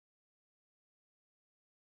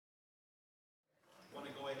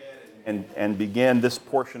and begin this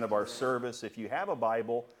portion of our service. If you have a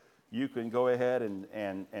Bible, you can go ahead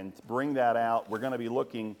and bring that out. We're going to be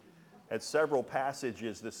looking at several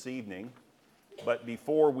passages this evening. But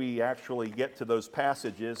before we actually get to those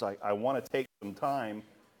passages, I want to take some time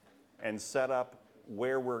and set up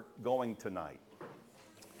where we're going tonight.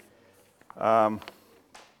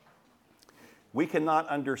 We cannot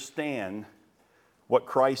understand what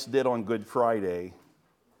Christ did on Good Friday,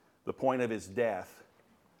 the point of his death,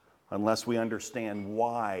 unless we understand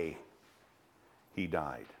why he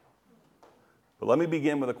died. But let me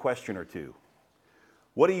begin with a question or two.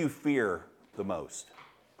 What do you fear the most?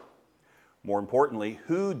 More importantly,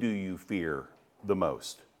 who do you fear the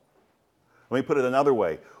most? Let me put it another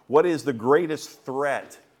way. What is the greatest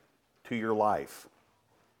threat to your life?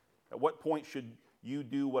 At what point should you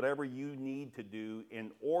do whatever you need to do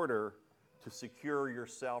in order to secure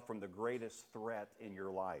yourself from the greatest threat in your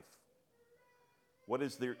life? What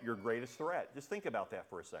is your greatest threat? Just think about that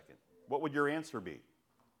for a second. What would your answer be?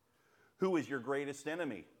 Who is your greatest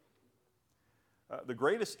enemy? The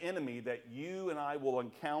greatest enemy that you and I will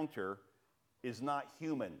encounter is not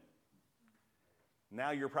human.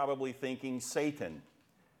 Now you're probably thinking Satan,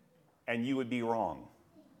 and you would be wrong.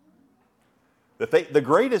 The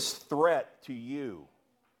greatest threat to you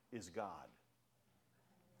is God.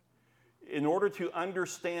 In order to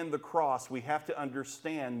understand the cross, we have to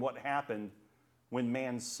understand what happened when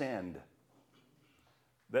man sinned.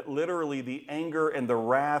 That literally the anger and the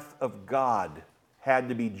wrath of God had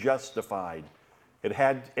to be justified. It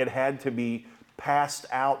had to be passed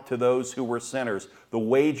out to those who were sinners. The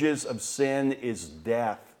wages of sin is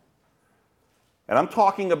death. And I'm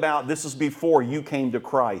talking about, this is before you came to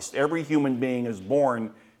Christ. Every human being is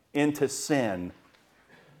born into sin.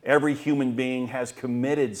 Every human being has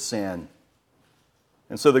committed sin.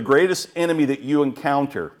 And so the greatest enemy that you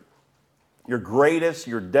encounter, your greatest,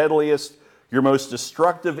 your deadliest, your most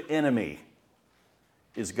destructive enemy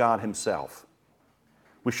is God himself.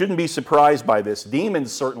 We shouldn't be surprised by this.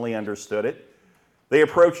 Demons certainly understood it. They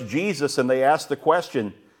approached Jesus and they asked the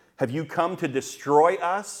question, have you come to destroy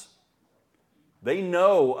us? They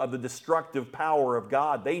know of the destructive power of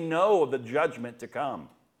God. They know of the judgment to come.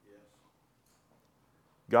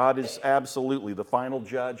 God is absolutely the final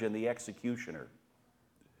judge and the executioner.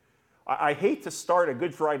 I hate to start a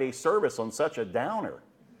Good Friday service on such a downer.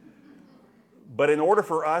 But in order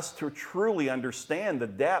for us to truly understand the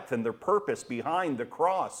depth and the purpose behind the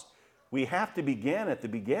cross, we have to begin at the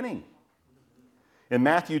beginning. In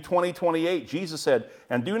Matthew 20:28, Jesus said,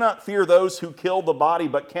 "And do not fear those who kill the body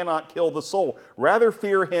but cannot kill the soul. Rather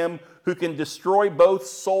fear him who can destroy both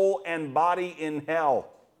soul and body in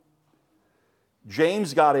hell."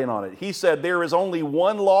 James got in on it. He said, "There is only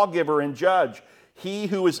one lawgiver and judge, he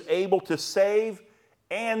who is able to save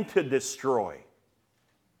and to destroy."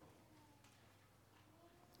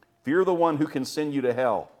 Fear the one who can send you to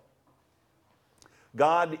hell.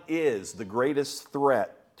 God is the greatest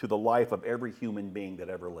threat to the life of every human being that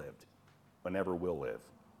ever lived, and ever will live.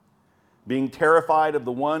 Being terrified of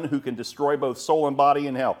the one who can destroy both soul and body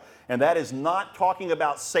in hell. And that is not talking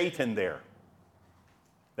about Satan there.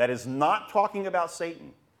 That is not talking about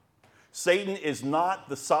Satan. Satan is not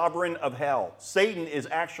the sovereign of hell. Satan is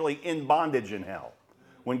actually in bondage in hell.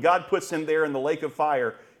 When God puts him there in the lake of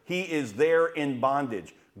fire, he is there in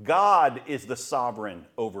bondage. God is the sovereign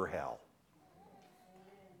over hell.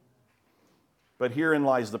 But herein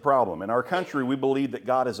lies the problem. In our country, we believe that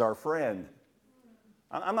God is our friend.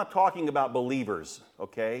 I'm not talking about believers,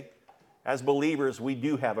 okay? As believers, we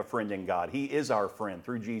do have a friend in God. He is our friend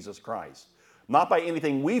through Jesus Christ. Not by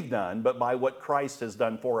anything we've done, but by what Christ has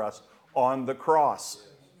done for us on the cross.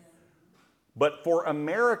 But for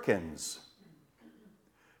Americans,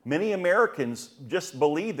 many Americans just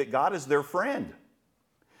believe that God is their friend.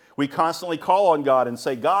 We constantly call on God and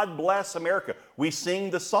say, "God bless America." We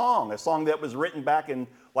sing the song, a song that was written back in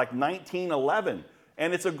like 1911.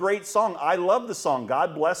 And it's a great song. I love the song,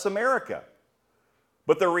 "God Bless America."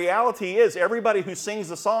 But the reality is, everybody who sings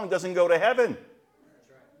the song doesn't go to heaven.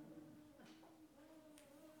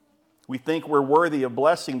 We think we're worthy of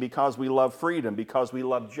blessing because we love freedom, because we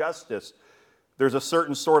love justice. There's a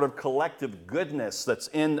certain sort of collective goodness that's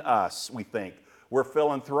in us, we think. We're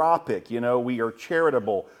philanthropic, we are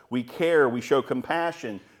charitable, we care, we show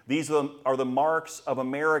compassion. These are the marks of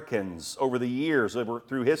Americans over the years,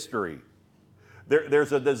 through history.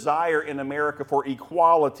 There's a desire in America for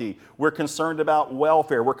equality. We're concerned about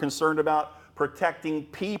welfare. We're concerned about protecting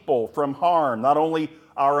people from harm, not only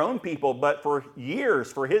our own people, but for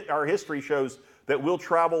years, our history shows that we'll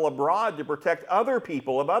travel abroad to protect other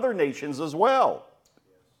people of other nations as well.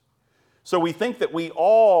 So we think that we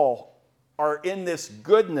all are in this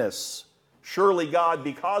goodness, surely God,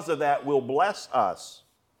 because of that, will bless us.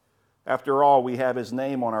 After all, we have his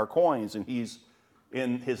name on our coins, and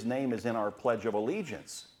his name is in our Pledge of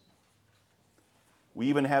Allegiance. We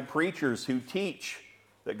even have preachers who teach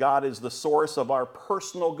that God is the source of our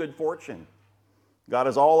personal good fortune. God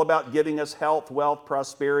is all about giving us health, wealth,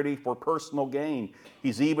 prosperity for personal gain.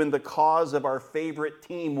 He's even the cause of our favorite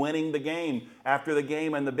team winning the game after the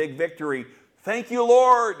game and the big victory. Thank you,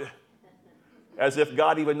 Lord! As if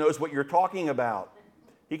God even knows what you're talking about.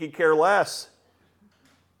 He could care less.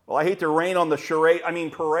 Well, I hate to rain on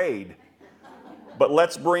the parade. But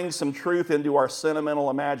let's bring some truth into our sentimental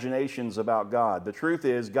imaginations about God. The truth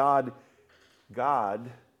is, God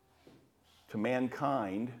to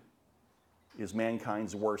mankind is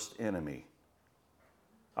mankind's worst enemy.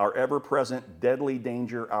 Our ever-present deadly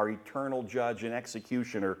danger, our eternal judge and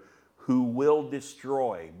executioner, who will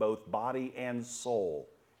destroy both body and soul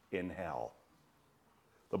in hell.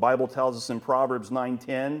 The Bible tells us in Proverbs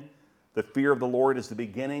 9:10, the fear of the Lord is the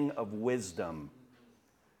beginning of wisdom.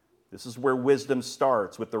 This is where wisdom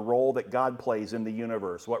starts, with the role that God plays in the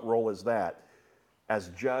universe. What role is that? As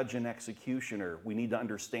judge and executioner, we need to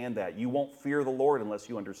understand that. You won't fear the Lord unless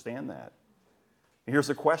you understand that. And here's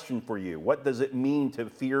a question for you. What does it mean to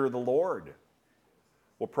fear the Lord?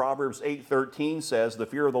 Well, Proverbs 8:13 says, the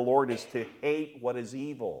fear of the Lord is to hate what is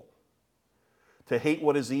evil. To hate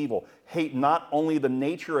what is evil. Hate not only the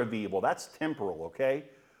nature of evil, that's temporal, okay?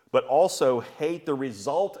 But also hate the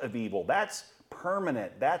result of evil. That's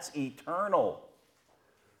permanent, that's eternal.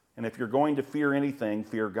 And if you're going to fear anything,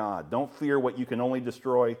 fear God. Don't fear what you can only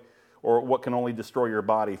destroy or what can only destroy your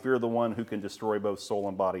body. Fear the one who can destroy both soul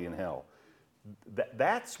and body in hell.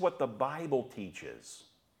 That's what the Bible teaches.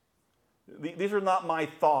 These are not my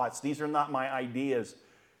thoughts. These are not my ideas.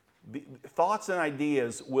 The thoughts and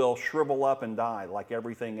ideas will shrivel up and die like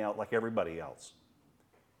everything else, like everybody else.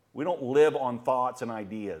 We don't live on thoughts and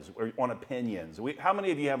ideas or on opinions. How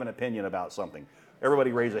many of you have an opinion about something?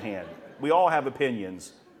 Everybody raise a hand. We all have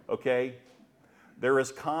opinions, okay? They're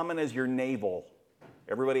as common as your navel.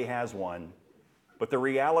 Everybody has one. But the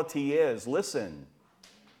reality is, listen,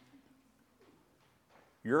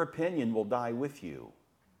 your opinion will die with you.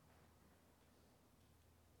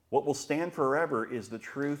 What will stand forever is the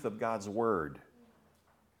truth of God's word.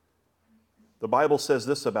 The Bible says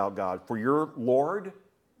this about God: for your Lord,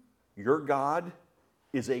 your God,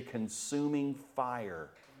 is a consuming fire.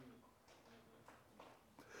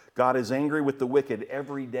 God is angry with the wicked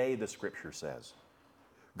every day, the scripture says.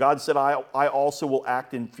 God said, I also will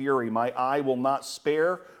act in fury. My eye will not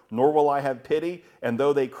spare, nor will I have pity. And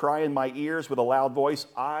though they cry in my ears with a loud voice,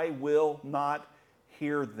 I will not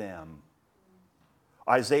hear them.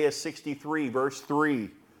 Isaiah 63, verse 3.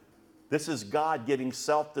 This is God giving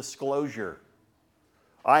self-disclosure.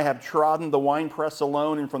 I have trodden the winepress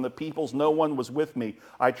alone, and from the peoples no one was with me.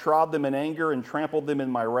 I trod them in anger and trampled them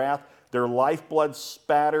in my wrath. Their lifeblood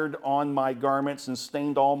spattered on my garments and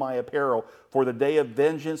stained all my apparel. For the day of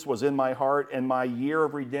vengeance was in my heart, and my year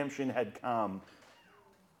of redemption had come.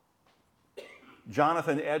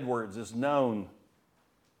 Jonathan Edwards is known.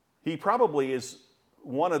 He probably is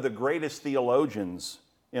one of the greatest theologians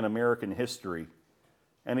in American history.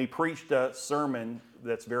 And he preached a sermon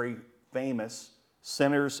that's very famous,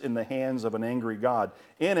 Sinners in the Hands of an Angry God.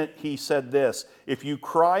 In it, he said this: if you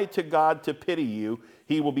cry to God to pity you,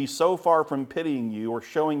 he will be so far from pitying you or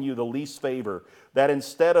showing you the least favor that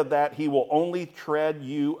instead of that, he will only tread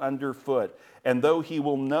you underfoot. And though he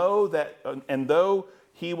will know that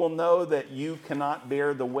you cannot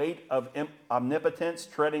bear the weight of omnipotence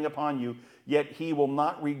treading upon you, yet he will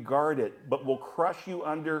not regard it, but will crush you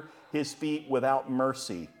under his feet without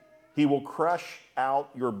mercy. He will crush out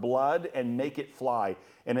your blood and make it fly,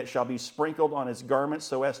 and it shall be sprinkled on his garments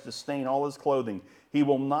so as to stain all his clothing. He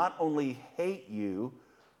will not only hate you,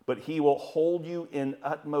 but he will hold you in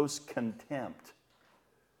utmost contempt.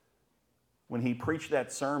 When he preached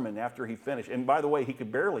that sermon after he finished, and by the way, he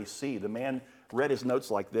could barely see. The man read his notes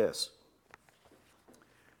like this.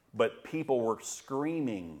 But people were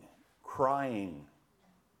screaming, crying.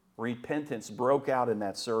 Repentance broke out in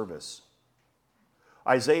that service.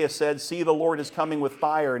 Isaiah said, see, the Lord is coming with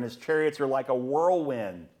fire, and his chariots are like a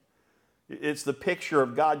whirlwind. It's the picture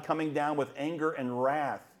of God coming down with anger and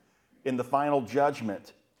wrath in the final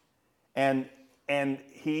judgment. And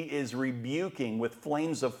he is rebuking with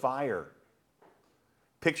flames of fire.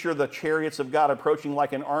 Picture the chariots of God approaching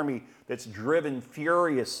like an army that's driven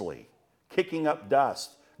furiously, kicking up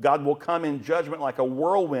dust. God will come in judgment like a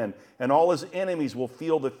whirlwind, and all his enemies will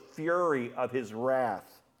feel the fury of his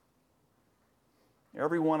wrath.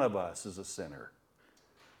 Every one of us is a sinner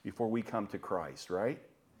before we come to Christ, right?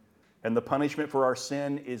 And the punishment for our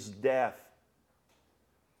sin is death.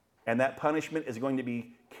 And that punishment is going to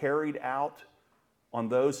be carried out on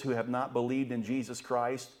those who have not believed in Jesus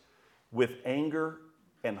Christ with anger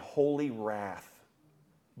and holy wrath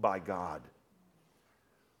by God.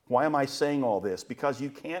 Why am I saying all this? Because you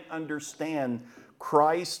can't understand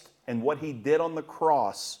Christ and what he did on the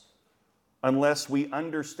cross unless we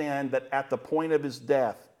understand that at the point of his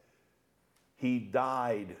death, he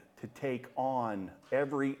died to take on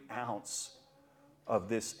every ounce of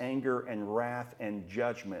this anger and wrath and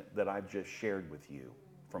judgment that I've just shared with you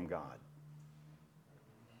from God.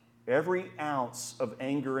 Every ounce of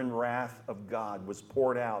anger and wrath of God was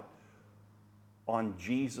poured out on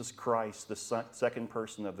Jesus Christ, the second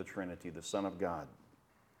person of the Trinity, the Son of God.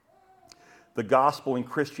 The gospel in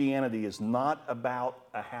Christianity is not about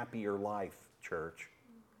a happier life, church.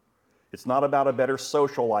 It's not about a better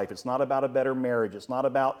social life. It's not about a better marriage. It's not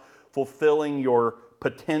about fulfilling your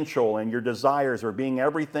potential and your desires or being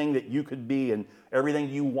everything that you could be and everything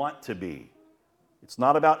you want to be. It's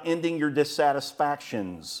not about ending your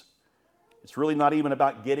dissatisfactions. It's really not even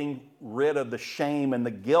about getting rid of the shame and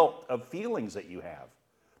the guilt of feelings that you have.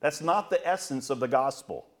 That's not the essence of the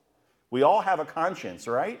gospel. We all have a conscience,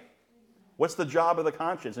 right? What's the job of the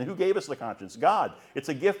conscience? And who gave us the conscience? God. It's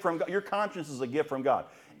a gift from God. Your conscience is a gift from God.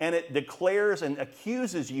 And it declares and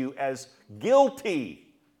accuses you as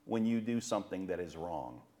guilty when you do something that is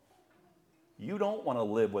wrong. You don't want to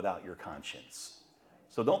live without your conscience.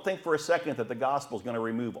 So don't think for a second that the gospel is going to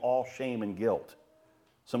remove all shame and guilt.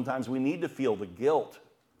 Sometimes we need to feel the guilt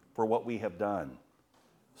for what we have done.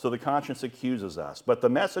 So the conscience accuses us. But the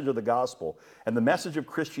message of the gospel and the message of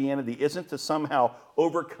Christianity isn't to somehow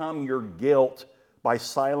overcome your guilt by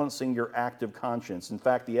silencing your active conscience. In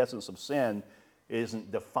fact, the essence of sin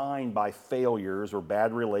isn't defined by failures or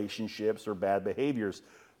bad relationships or bad behaviors.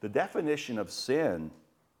 The definition of sin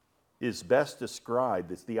is best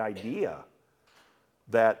described. It's the idea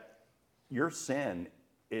that your sin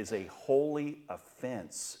is a holy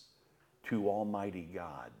offense to Almighty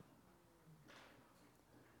God.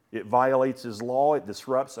 It violates his law. It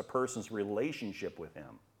disrupts a person's relationship with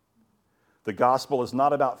him. The gospel is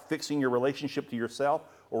not about fixing your relationship to yourself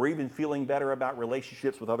or even feeling better about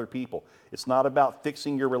relationships with other people. It's not about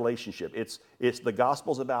fixing your relationship. The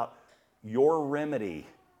gospel's about your remedy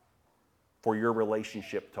for your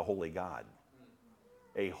relationship to holy God.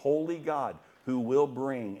 A holy God who will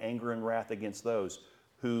bring anger and wrath against those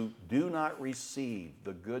who do not receive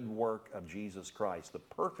the good work of Jesus Christ, the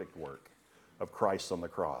perfect work of Christ on the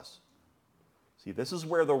cross. See, this is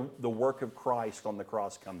where the work of Christ on the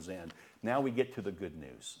cross comes in. Now we get to the good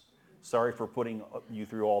news. Sorry for putting you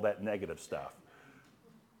through all that negative stuff.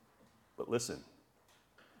 But listen,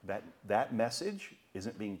 that message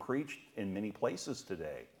isn't being preached in many places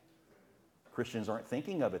today. Christians aren't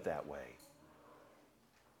thinking of it that way.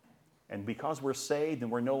 And because we're saved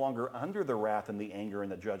and we're no longer under the wrath and the anger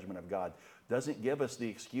and the judgment of God, doesn't give us the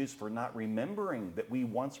excuse for not remembering that we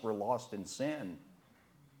once were lost in sin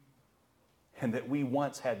and that we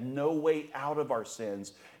once had no way out of our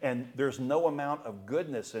sins, and there's no amount of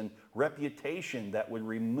goodness and reputation that would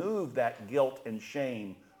remove that guilt and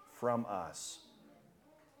shame from us.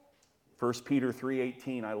 1 Peter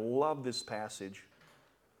 3:18, I love this passage.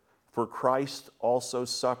 For Christ also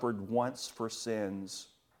suffered once for sins.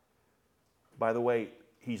 By the way,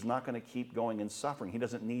 he's not going to keep going and suffering. He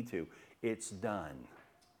doesn't need to. It's done.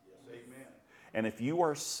 Yes, amen. And if you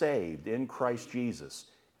are saved in Christ Jesus,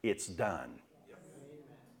 it's done. Yes.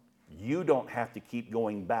 You don't have to keep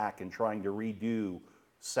going back and trying to redo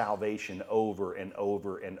salvation over and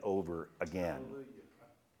over and over again. Hallelujah.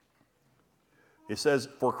 It says,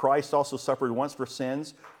 for Christ also suffered once for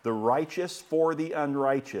sins, the righteous for the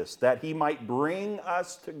unrighteous, that he might bring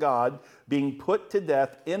us to God, being put to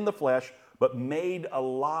death in the flesh, but made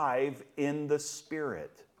alive in the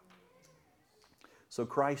Spirit. So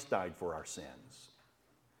Christ died for our sins.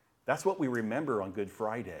 That's what we remember on Good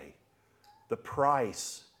Friday. The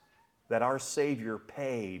price that our Savior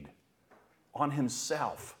paid on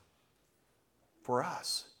himself for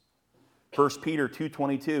us. 1 Peter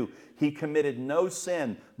 2:22, he committed no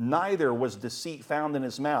sin, neither was deceit found in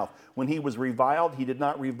his mouth. When he was reviled, he did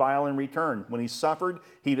not revile in return. When he suffered,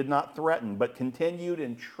 he did not threaten, but continued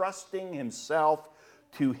entrusting himself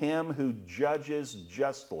to him who judges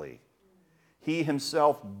justly. He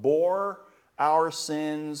himself bore our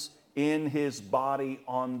sins in his body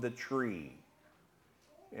on the tree.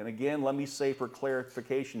 And again, let me say for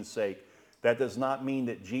clarification's sake, that does not mean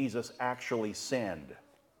that Jesus actually sinned.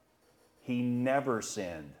 He never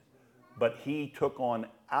sinned, but he took on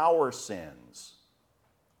our sins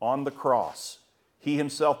on the cross. He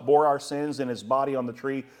himself bore our sins in his body on the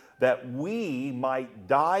tree, that we might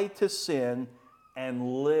die to sin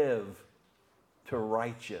and live to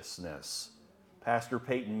righteousness. Pastor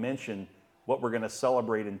Peyton mentioned what we're going to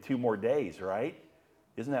celebrate in 2 more days, right?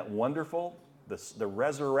 Isn't that wonderful? The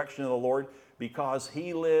resurrection of the Lord. Because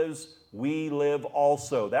he lives, we live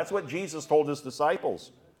also. That's what Jesus told his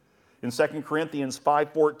disciples. In 2 Corinthians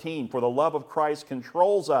 5:14, for the love of Christ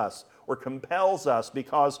controls us or compels us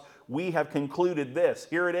because we have concluded this.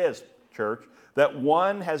 Here it is, church, that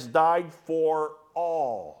one has died for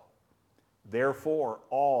all. Therefore,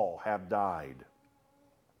 all have died.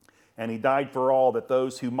 And he died for all, that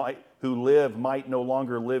those who live might no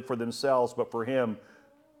longer live for themselves, but for him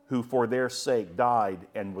who for their sake died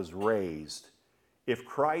and was raised. If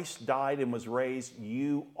Christ died and was raised,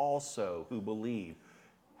 you also who believe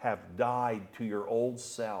have died to your old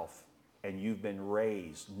self, and you've been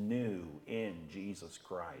raised new in Jesus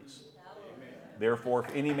Christ. Amen. Therefore,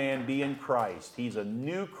 if any man be in Christ, he's a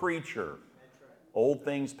new creature. Old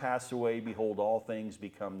things pass away, behold, all things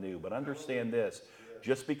become new. But understand this,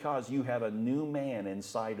 just because you have a new man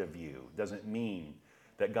inside of you doesn't mean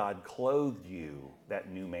that God clothed you,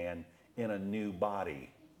 that new man, in a new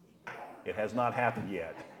body. It has not happened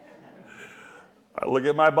yet. I look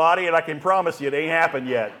at my body and I can promise you it ain't happened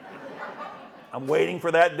yet. I'm waiting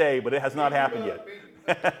for that day, but it has not happened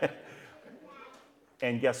yet.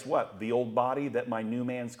 And guess what? The old body that my new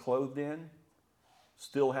man's clothed in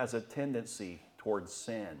still has a tendency towards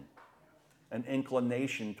sin, an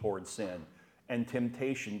inclination towards sin, and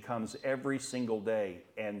temptation comes every single day,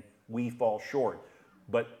 and we fall short.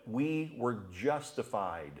 But we were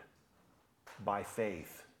justified by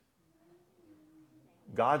faith.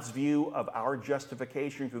 God's view of our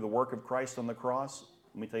justification through the work of Christ on the cross,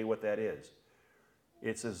 let me tell you what that is.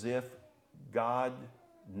 It's as if God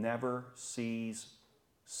never sees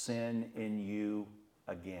sin in you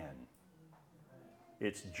again.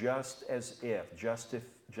 It's just as if,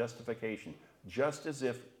 justification, just as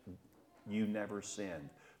if you never sinned.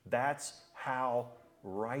 That's how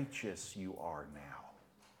righteous you are now.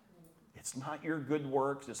 It's not your good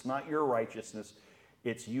works, it's not your righteousness,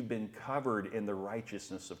 it's you've been covered in the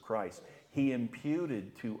righteousness of Christ. He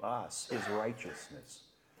imputed to us his righteousness.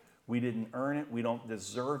 We didn't earn it, we don't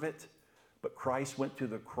deserve it, but Christ went to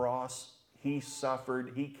the cross, he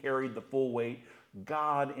suffered, he carried the full weight.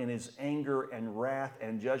 God, in his anger and wrath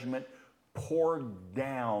and judgment, poured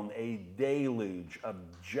down a deluge of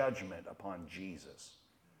judgment upon Jesus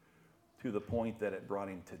to the point that it brought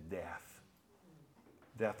him to death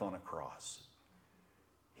on a cross.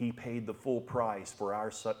 He paid the full price for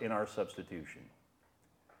in our substitution.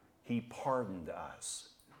 He pardoned us.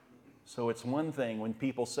 So it's one thing when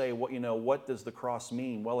people say, well, what does the cross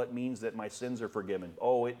mean? Well, it means that my sins are forgiven.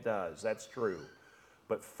 Oh, it does. That's true.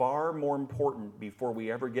 But far more important, before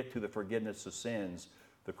we ever get to the forgiveness of sins,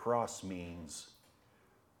 the cross means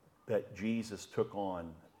that Jesus took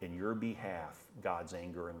on, in your behalf, God's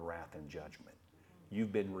anger and wrath and judgment.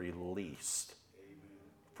 You've been released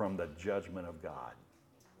from the judgment of God.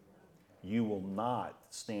 You will not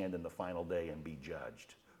stand in the final day and be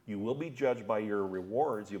judged. You will be judged by your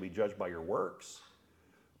rewards. You'll be judged by your works.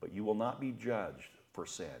 But you will not be judged for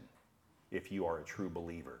sin if you are a true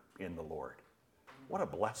believer in the Lord. What a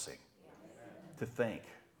blessing to think.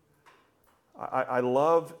 I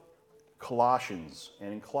love Colossians.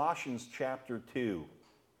 And in Colossians chapter 2,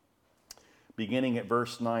 beginning at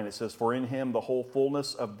verse 9, it says, for in him the whole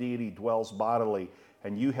fullness of deity dwells bodily,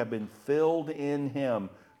 and you have been filled in him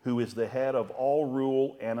who is the head of all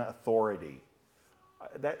rule and authority.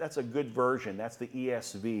 That's a good version. That's the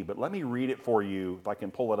ESV. But let me read it for you, if I can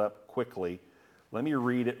pull it up quickly. Let me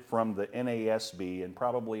read it from the NASB, and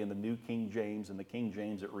probably in the New King James. In the King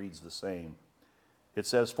James, it reads the same. It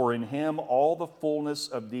says, for in him all the fullness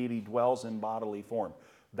of deity dwells in bodily form.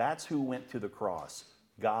 That's who went to the cross.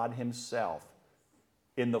 God himself.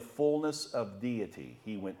 In the fullness of deity,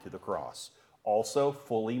 he went to the cross. Also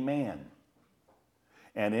fully man.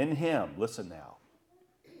 And in him, listen now,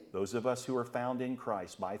 those of us who are found in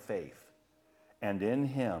Christ by faith, and in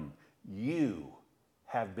him, you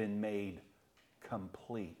have been made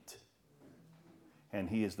complete. And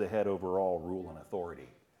he is the head over all rule and authority.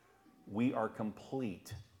 We are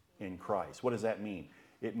complete in Christ. What does that mean?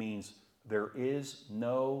 It means there is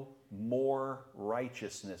no more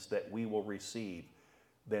righteousness that we will receive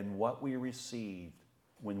than what we received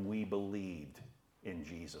when we believed in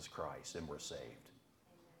Jesus Christ and were saved.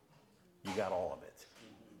 You got all of it.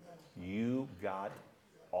 You got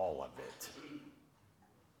all of it.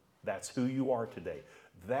 That's who you are today.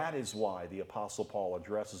 That is why the Apostle Paul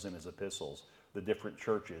addresses in his epistles the different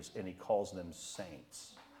churches, and he calls them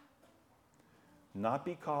saints. Not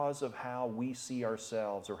because of how we see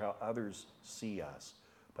ourselves or how others see us,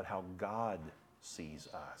 but how God sees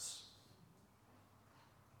us.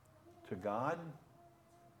 To God,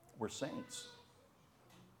 we're saints.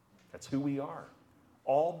 That's who we are.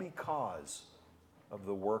 All because of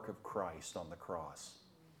the work of Christ on the cross.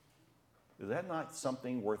 Is that not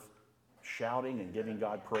something worth shouting and giving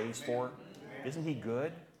God praise for? Isn't He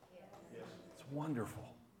good? It's wonderful.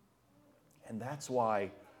 And that's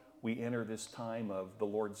why we enter this time of the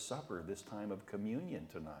Lord's Supper, this time of communion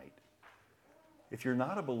tonight. If you're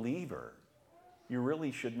not a believer, you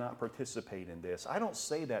really should not participate in this. I don't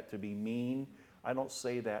say that to be mean. I don't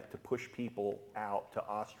say that to push people out, to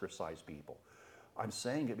ostracize people. I'm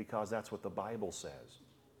saying it because that's what the Bible says.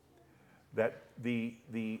 That the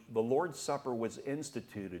Lord's Supper was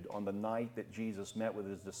instituted on the night that Jesus met with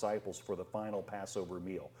his disciples for the final Passover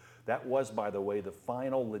meal. That was, by the way, the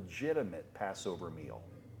final legitimate Passover meal.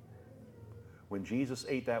 When Jesus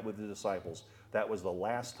ate that with the disciples, that was the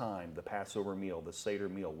last time the Passover meal, the Seder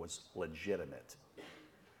meal, was legitimate.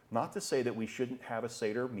 Not to say that we shouldn't have a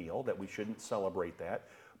Seder meal, that we shouldn't celebrate that,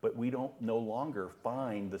 but we don't no longer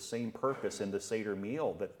find the same purpose in the Seder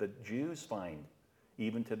meal that the Jews find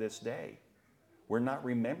even to this day. We're not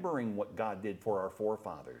remembering what God did for our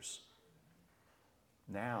forefathers.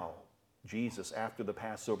 Now, Jesus, after the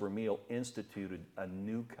Passover meal, instituted a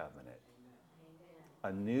new covenant,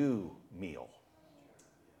 a new meal.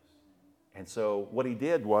 And so what he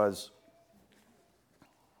did was,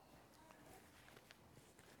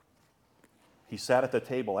 he sat at the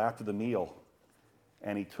table after the meal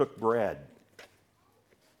and he took bread.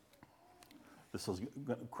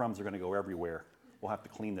 Crumbs are going to go everywhere. We'll have to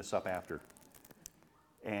clean this up after.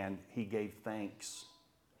 And he gave thanks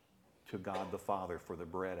to God the Father for the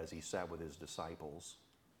bread as he sat with his disciples.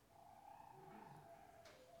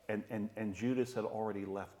 And Judas had already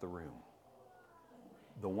left the room.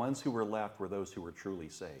 The ones who were left were those who were truly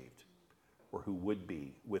saved, or who would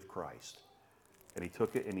be with Christ. And he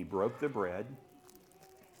took it and he broke the bread,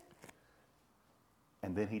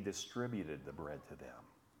 and then he distributed the bread to them.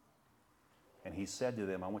 And he said to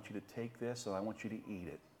them, I want you to take this and I want you to eat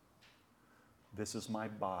it. This is my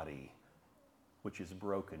body, which is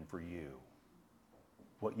broken for you.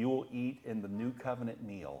 What you will eat in the new covenant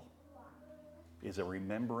meal is a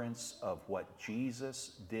remembrance of what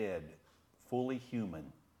Jesus did, fully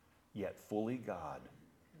human, yet fully God,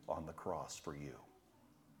 on the cross for you.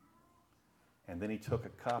 And then he took a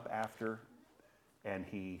cup after, and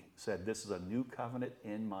he said, this is a new covenant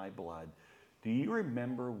in my blood. Do you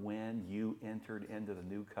remember when you entered into the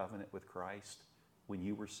new covenant with Christ? When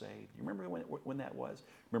you were saved? You remember when that was?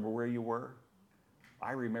 Remember where you were?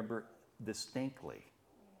 I remember distinctly.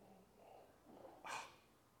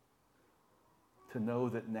 To know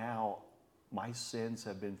that now my sins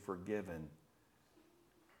have been forgiven,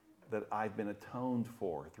 that I've been atoned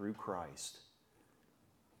for through Christ,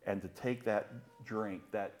 and to take that drink,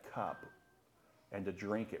 that cup, and to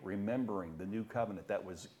drink it, remembering the new covenant that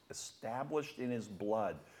was established in his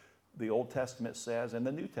blood. The Old Testament says, and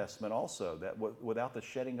the New Testament also, that without the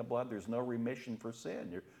shedding of blood, there's no remission for sin.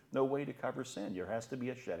 There's no way to cover sin. There has to be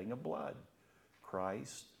a shedding of blood.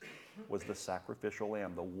 Christ was the sacrificial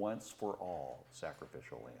lamb, the once for all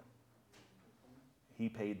sacrificial lamb. He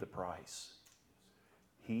paid the price.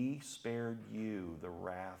 He spared you the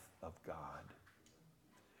wrath of God.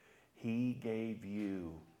 He gave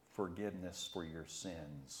you forgiveness for your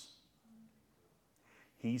sins.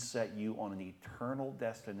 He set you on an eternal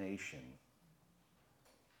destination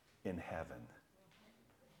in heaven.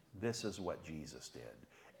 This is what Jesus did.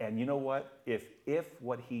 And you know what? If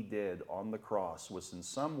what he did on the cross was in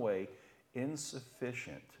some way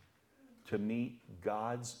insufficient to meet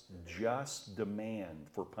God's just demand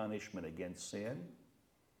for punishment against sin,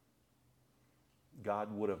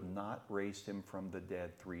 God would have not raised him from the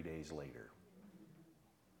dead 3 days later.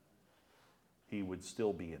 He would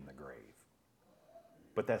still be in the grave.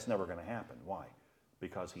 But that's never going to happen. Why?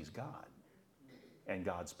 Because he's God. And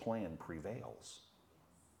God's plan prevails.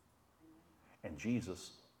 And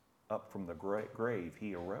Jesus, up from the grave,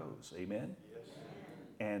 he arose. Amen? Yes.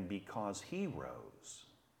 And because he rose,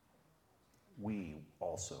 we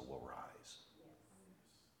also will rise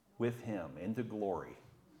with him into glory.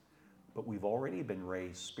 But we've already been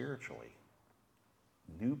raised spiritually.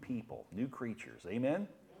 New people, new creatures. Amen?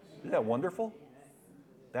 Isn't that wonderful?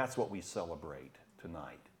 That's what we celebrate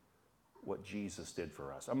tonight, what Jesus did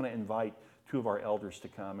for us. I'm going to invite two of our elders to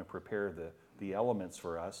come and prepare the elements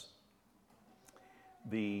for us.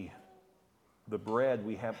 The bread,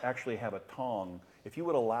 we actually have a tong. If you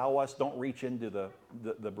would allow us, don't reach into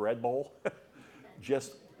the bread bowl.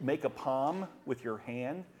 Just make a palm with your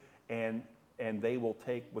hand and and they will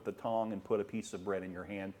take with the tongue and put a piece of bread in your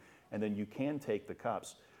hand, and then you can take the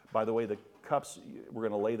cups. By the way, the cups, we're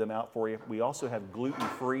going to lay them out for you. We also have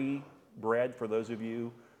gluten-free bread for those of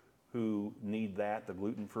you who need that, the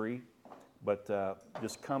gluten-free. But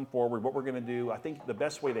just come forward. What we're going to do, I think the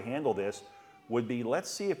best way to handle this would be, let's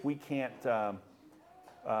see if we can't,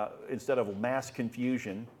 instead of mass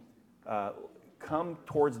confusion, come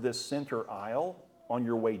towards this center aisle on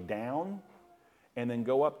your way down, and then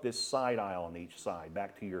go up this side aisle on each side,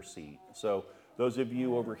 back to your seat. So those of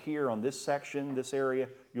you over here on this section, this area,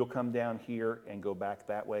 you'll come down here and go back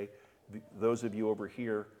that way. Those of you over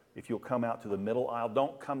here, if you'll come out to the middle aisle,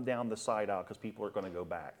 don't come down the side aisle because people are going to go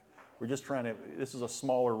back. We're just trying to, this is a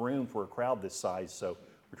smaller room for a crowd this size, so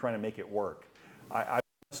we're trying to make it work. I want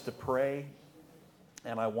us to pray,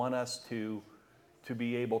 and I want us to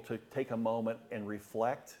be able to take a moment and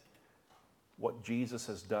reflect what Jesus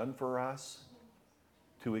has done for us,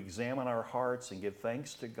 to examine our hearts and give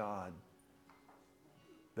thanks to God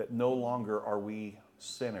that no longer are we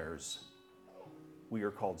sinners. We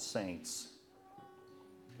are called saints.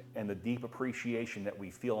 And the deep appreciation that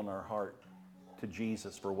we feel in our heart to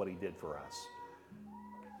Jesus for what he did for us.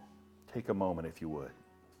 Take a moment if you would.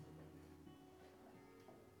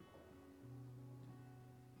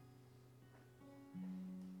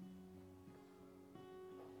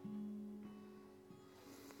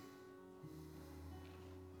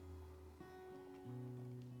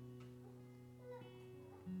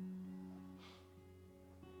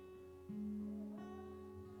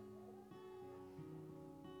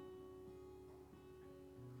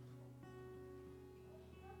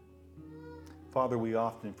 Father, we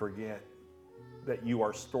often forget that you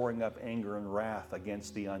are storing up anger and wrath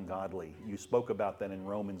against the ungodly. You spoke about that in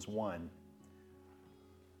Romans 1.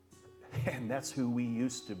 And that's who we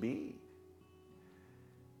used to be.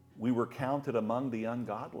 We were counted among the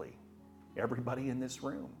ungodly, everybody in this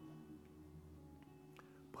room.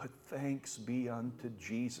 But thanks be unto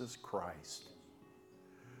Jesus Christ.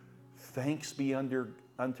 Thanks be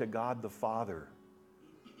unto God the Father,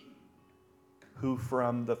 who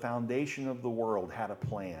from the foundation of the world had a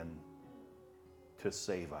plan to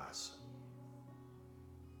save us.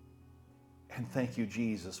 And thank you,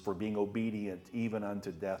 Jesus, for being obedient even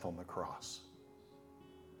unto death on the cross.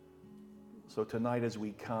 So tonight as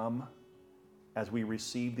we come, as we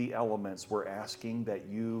receive the elements, we're asking that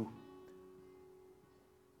you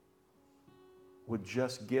would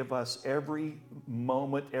just give us every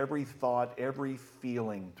moment, every thought, every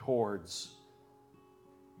feeling towards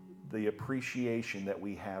the appreciation that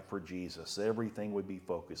we have for Jesus. Everything would be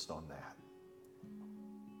focused on that.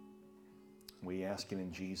 We ask it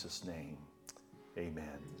in Jesus' name.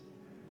 Amen.